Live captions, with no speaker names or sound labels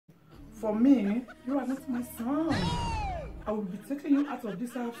For me, you are not my son. I will be taking you out of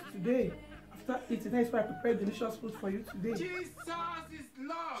this house today. After eating, that is why I prepared delicious food for you today. Jesus is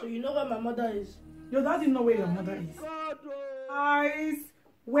Lord. So you know where my mother is? Your daddy know where your mother is. Guys,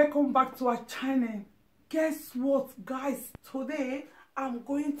 welcome back to our channel. Guess what, guys? Today, I'm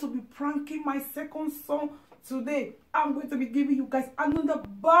going to be pranking my second son. Today, I'm going to be giving you guys another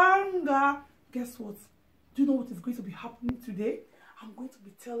banger. Guess what? Do you know what is going to be happening today? I'm going to be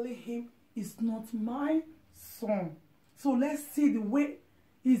telling him it's not my son. So let's see the way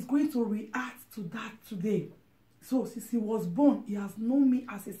he's going to react to that today. So since he was born, he has known me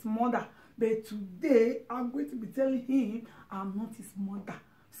as his mother. But today, I'm going to be telling him I'm not his mother.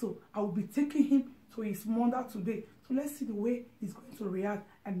 So I will be taking him to his mother today. So let's see the way he's going to react.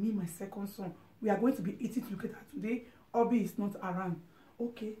 And me, my second son, we are going to be eating together today. Obi is not around.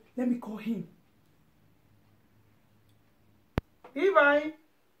 Okay, let me call him. Divine.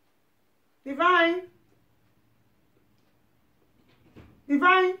 Divine.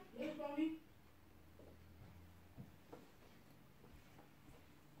 Divine. Yes, mommy.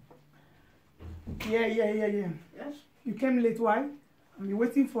 Yeah. Yes. You came late, why? I've been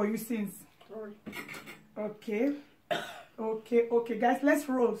waiting for you since. Sorry. Okay. Okay, guys, let's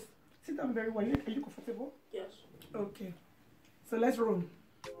roll. Sit down very well. Are you comfortable? Yes. Okay. So let's roll.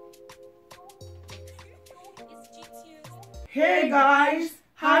 Hey guys,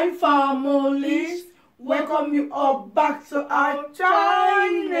 hi families. Welcome you all back to our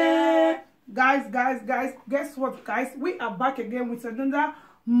channel. Guys, guess what, guys? We are back again with another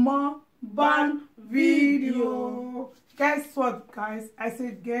mukbang video. Guess what, guys? I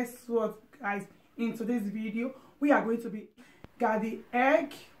said guess what, guys? In today's video, we are going to be garden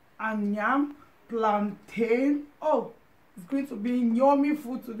egg and yam plantain. Oh, it's going to be yummy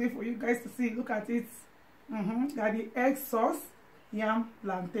food today for you guys to see. Look at it. Garden egg sauce, yam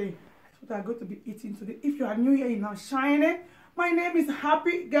plantain. That's what I'm going to be eating today. If you are new here in our channel, my name is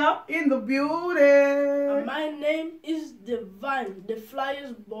Happy Girl in the building. And my name is Divine, the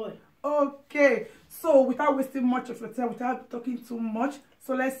flyest boy. Okay, so without wasting much of your time, without talking too much,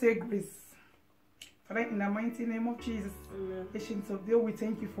 so let's say grace. Father, in the mighty name of Jesus, Ancient of Days, we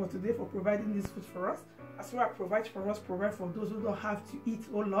thank you for today, for providing this food for us. As well as provide for us, provide for those who don't have to eat,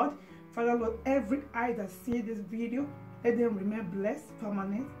 oh Lord. Father, Lord, every eye that sees this video, let them remain blessed,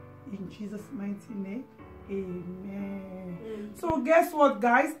 permanent, in Jesus' mighty name. Amen. So guess what,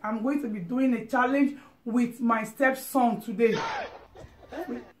 guys? I'm going to be doing a challenge with my stepson today,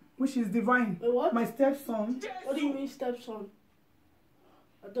 which is Divine. Wait, what? My stepson. What do you mean stepson?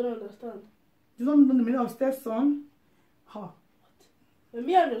 I don't understand. You don't know the meaning of stepson? Huh. What?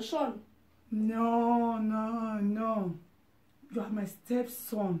 Me and your son? No. You are my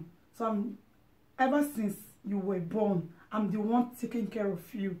stepson. So ever since you were born, I'm the one taking care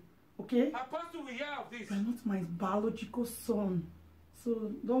of you. Okay? Apostle, we hear of this. You are not my biological son.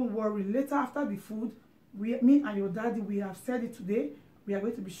 So don't worry. Later after the food, me and your daddy, we have said it today. We are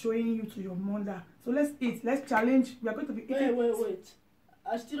going to be showing you to your mother. So let's eat. Let's challenge. We are going to be eating. Wait.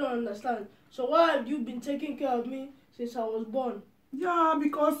 I still don't understand. So why have you been taking care of me since I was born? Yeah,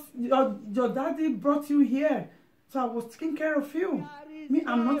 because your daddy brought you here. So I was taking care of you. Me,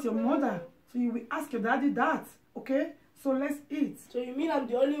 I'm not your mother. So you will ask your daddy that. Okay? So let's eat. So you mean I'm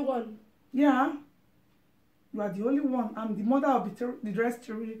the only one? Yeah. You are the only one. I'm the mother of the rest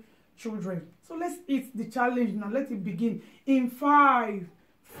children. So let's eat the challenge now. Let it begin. In 5,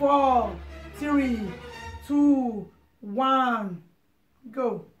 4, 3, 2, 1.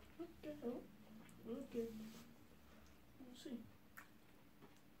 Go. Okay. We'll see.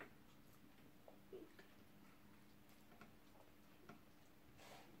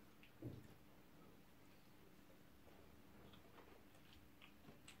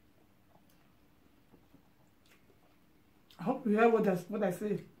 I hope you hear what I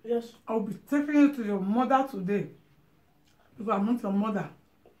say. Yes. I'll be taking you to your mother today. Because I'm not your mother.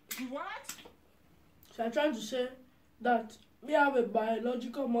 What? So I'm trying to say that me have a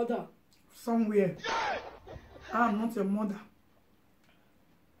biological mother. Somewhere. I'm not your mother.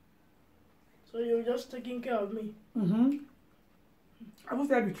 So you're just taking care of me. I won't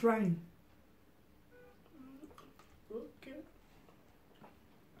say I'll be trying. Okay.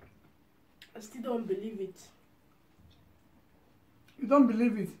 I still don't believe it. You don't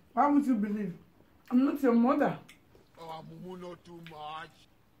believe it. Why would you believe? I'm not your mother. Oh, Mumu, not too much.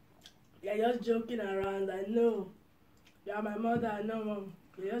 You're just joking around, I know. You're my mother, I know, Mom.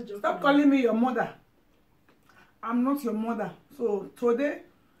 You're just joking. Stop calling me your mother. I'm not your mother. So today,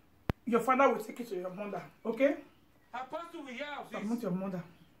 your father will take you to your mother. Okay? Apostle, we hear of this. I'm not your mother.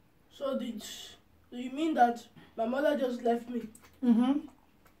 So do you mean that my mother just left me?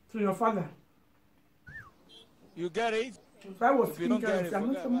 to your father. You get it? If I was If you taking don't care get of it, you,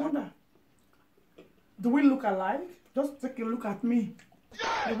 I'm not forget your about mother. Do we look alike? Just take a look at me.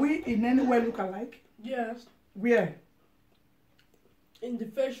 Do we in any way look alike? Yes. Where? In the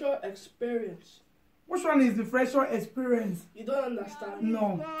facial experience. Which one is the facial experience? You don't understand.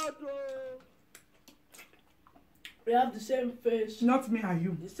 No, We have the same face, not me and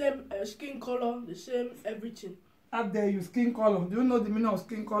you. the same skin color, the same everything. How dare you, skin color? Do you know the meaning of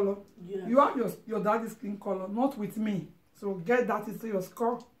skin color? Yes. You have your daddy's skin color, not with me. So get that into your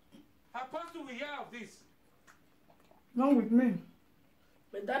score. Apostle, we hear of this. Not with me.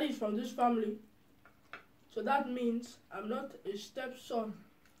 My daddy is from this family. So that means I'm not a stepson.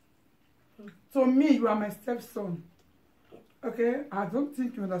 To me, you are my stepson. Okay? I don't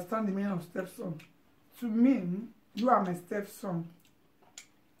think you understand the meaning of stepson. To me, you are my stepson.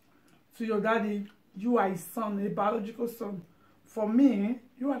 To your daddy, you are his son, a biological son. For me,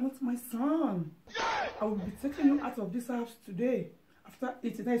 you are not my son. I will be taking you out of this house today. After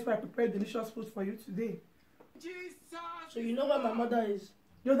eating, that is why I prepared delicious food for you today. Jesus. So you know where my mother is?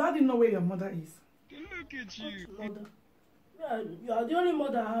 Your daddy know where your mother is. Look at you. Mother. Yeah, you are the only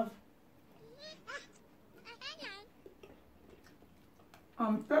mother I have.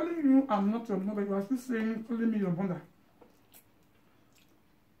 I'm telling you, I'm not your mother. You are still saying, calling me your mother.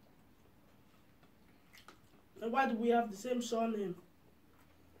 And why do we have the same surname?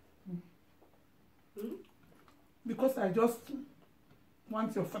 Because I just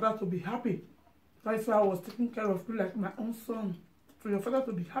want your father to be happy. That's why I was taking care of you like my own son. For your father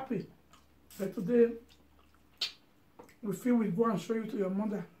to be happy. But today, we feel we go and show you to your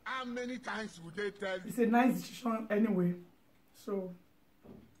mother. How many times would they tell you? It's a nice decision anyway. So,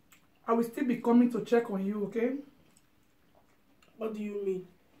 I will still be coming to check on you, okay? What do you mean?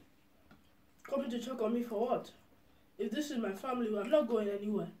 Coming to check on me for what? If this is my family, I'm not going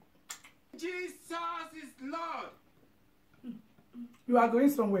anywhere. Jesus is Lord. You are going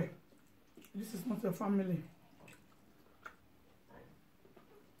somewhere. This is not your family.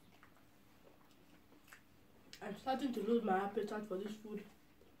 I'm starting to lose my appetite for this food.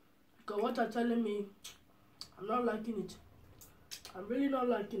 Because what you're telling me, I'm not liking it. I'm really not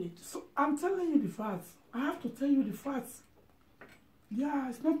liking it. So, I'm telling you the facts. I have to tell you the facts. Yeah,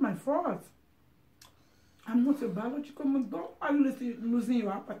 it's not my fault. I'm not a biological mother. Don't are you losing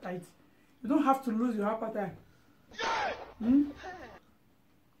your appetite? You don't have to lose your appetite. You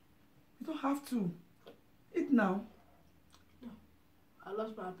don't have to. Eat now. I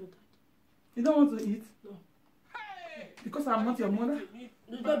lost my appetite. You don't want to eat? No. Hey. Because I'm not your mother?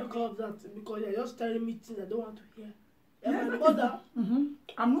 It's not because of that. Because you're just telling me things I don't want to hear. You're Yeah, my that mother.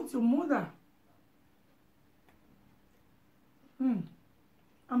 I'm not your mother.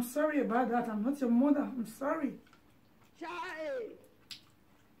 I'm sorry about that. I'm not your mother. I'm sorry.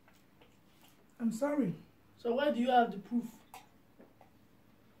 I'm sorry. So where do you have the proof?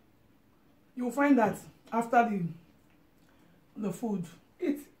 You'll find that after the food.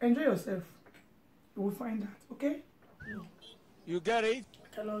 Eat. Enjoy yourself. You will find that. Okay? No, You get it?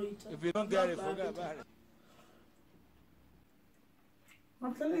 I cannot eat. If you don't get it, forget about it.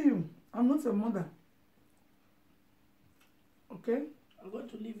 I'm telling you. I'm not your mother. Okay? I'm going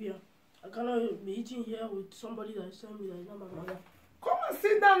to live here. I cannot be eating here with somebody that is telling me that is not my mother. Come and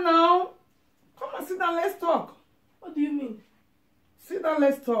sit down now. Come and sit down. Let's talk. What do you mean? Sit down.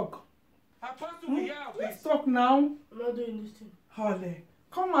 Let's talk. Apostle, we hear of Let's this. talk now. I'm not doing this thing. Holly,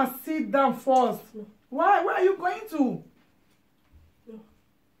 come and sit down first. No. Why? Where are you going to? No.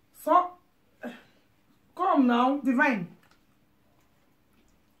 So, come now, Divine.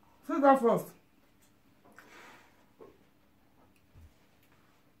 Sit down first.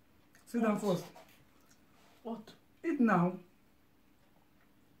 Sit down first. What? Eat now.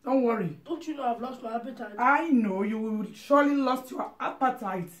 Don't worry. Don't you know I've lost my appetite? I know you will surely lost your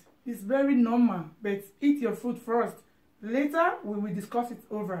appetite. It's very normal, but eat your food first. Later, we will discuss it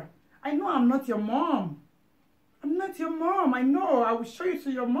over. I know I'm not your mom. I'm not your mom. I know. I will show you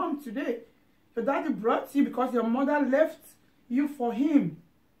to your mom today. Your daddy brought you because your mother left you for him.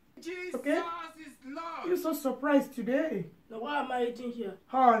 Jesus Okay? is Lord. You're so surprised today. Now why am I eating here?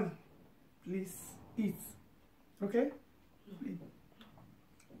 Hall, please eat. Okay? Please.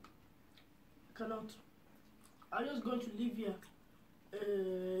 I cannot. I'm just going to leave here.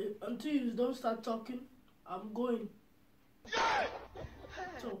 Until you don't start talking, I'm going.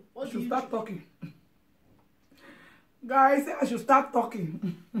 So, what I do should you start choose? talking. Guys, I should start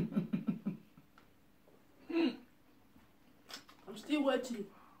talking. I'm still waiting.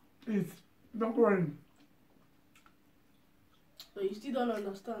 Eat. Don't worry. But you still don't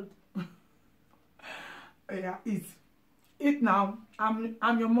understand. Yeah, eat. Eat now.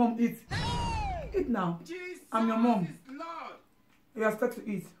 I'm your mom. Eat. Eat now. Jesus I'm your mom. is Lord. You are start to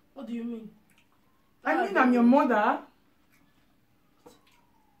eat. What do you mean? I mean, I'm your mother.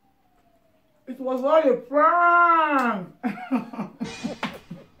 It was all a prank.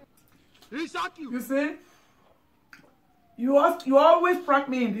 He shot you. You see? You always prank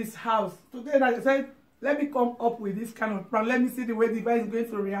me in this house. Today I said, let me come up with this kind of prank. Let me see the way the guy is going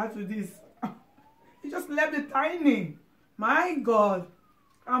to react to this. He just left it tiny. My God.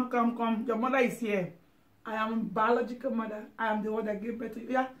 Come. Your mother is here. I am biological mother. I am the one that gave birth to you.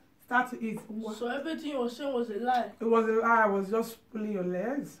 Yeah, start to eat. So everything you were saying was a lie? It was a lie. I was just pulling your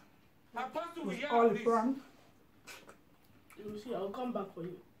legs. Apostle It will was hear all a of this. prank. You will see, I'll come back for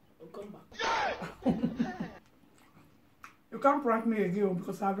you. I'll come back. You can't prank me again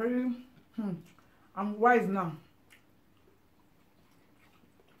because I'm wise now.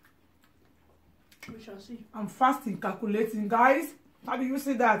 We shall see. I'm fasting, calculating. Guys, how do you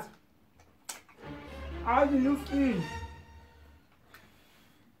see that? How do you feel?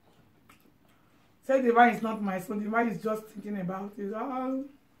 Say Divine is not my son. Divine is just thinking about it.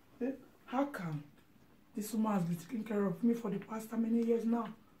 How come this woman has been taking care of me for the past how many years now?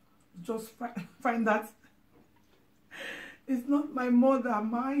 Just find that it's not my mother.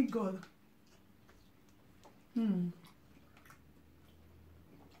 My God.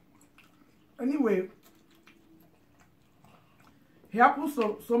 Anyway, it happens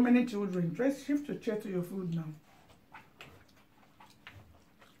to so many children. Just shift your chair to your food now.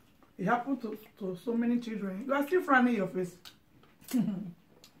 It happened to so many children. You are still frowning your face.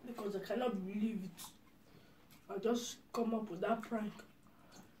 Because I cannot believe it. I just come up with that prank.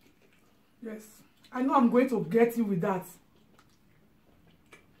 Yes. I know I'm going to get you with that.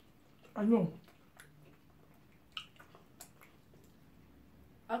 I know.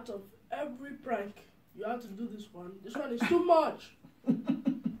 Out of every prank, you have to do this one. This one is too much.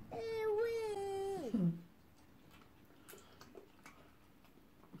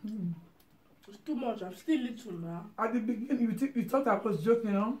 It's too much. I'm still little now. At the beginning, you thought I was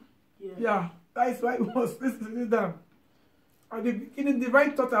joking, huh? Yeah. Yeah. That's why I was listening down. At the beginning, the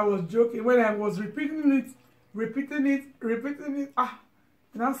right thought I was joking. When I was repeating it. Ah,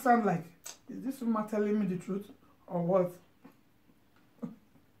 it now sound like, is this woman telling me the truth or what?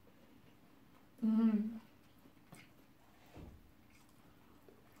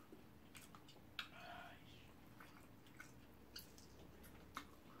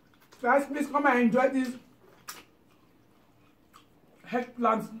 Guys, please come and enjoy this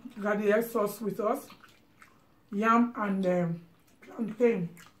eggplant garlic sauce with us. Yam and plantain.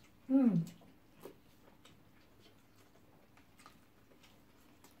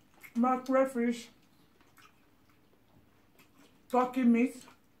 Mackerel fish. Turkey meat.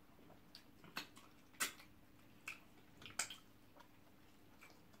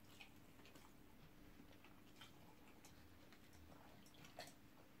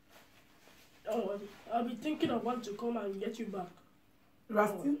 Don't worry. I'll be thinking of when to come and get you back. You are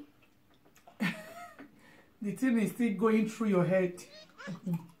still... The thing is still going through your head.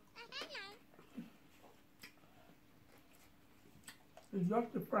 It's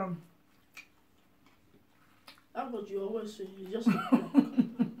just the prank. That's what you always say. It's just a prank.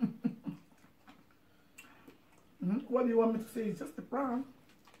 What do you want me to say? It's just a prank.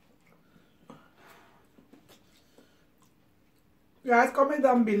 Guys, comment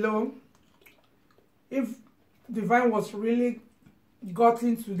down below if Divine was really got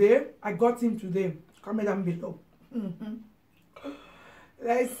in today. I got him today. Comment down below.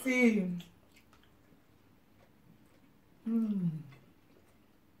 Let's see.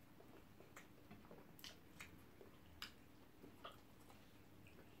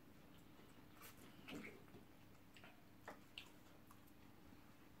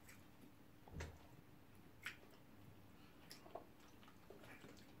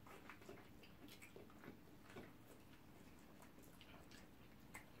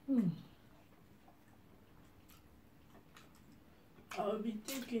 I'll be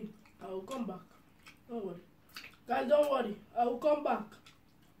thinking. I will come back. Don't worry. Guys, don't worry. I will come back.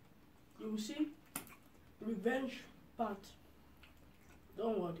 You will see. Revenge part.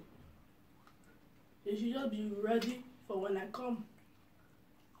 Don't worry. You should just be ready for when I come.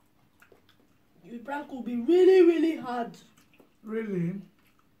 The prank will be really, really hard. Really?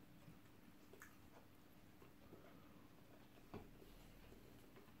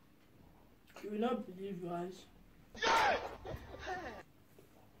 You will not believe your eyes.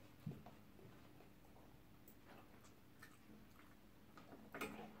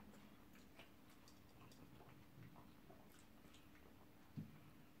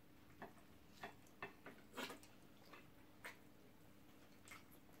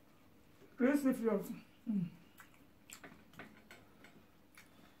 Please, if you're...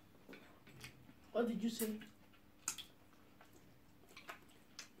 What did you say?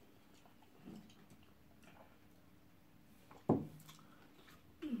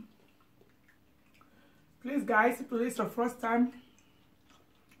 Please, guys, if this is your first time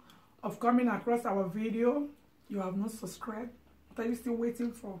of coming across our video, you have not subscribed. What are you still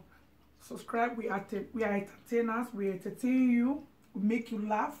waiting for? Subscribe. We are entertainers. We entertain you. We make you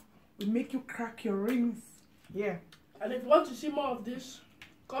laugh. We make you crack your rings. Yeah. And if you want to see more of this,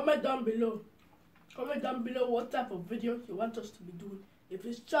 comment down below. Comment down below what type of video you want us to be doing. If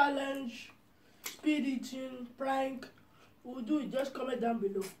it's challenge, speed eating, prank, we'll do it. Just comment down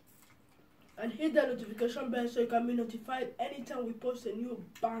below. And hit the notification bell so you can be notified anytime we post a new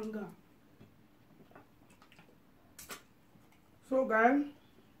banger. So, guys,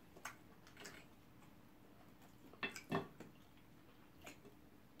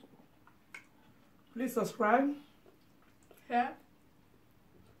 please subscribe. Yeah?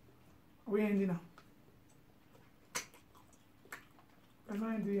 We're ending now. I'm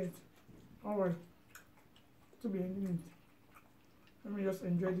not ending yet. Don't worry. To be ending it. Let me just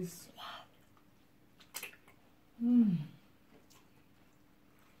enjoy this.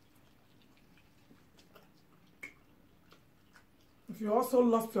 If you also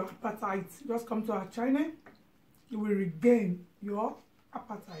lost your appetite, just come to our channel. You will regain your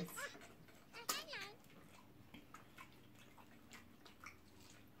appetite.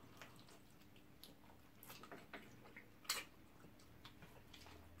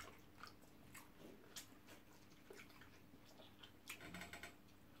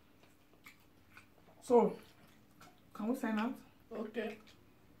 So, can we sign out? Okay.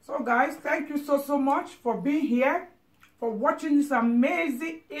 So guys, thank you so much for being here, for watching this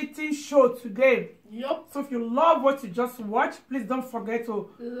amazing eating show today. Yup. So if you love what you just watched, please don't forget to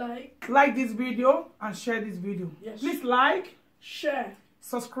like this video and share this video. Yes. Please like, share,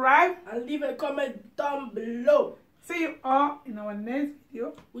 subscribe, and leave a comment down below. See you all in our next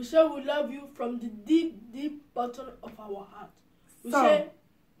video. We say we love you from the deep bottom of our heart. We So, say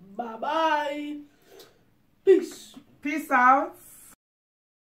bye-bye. Peace. Peace out.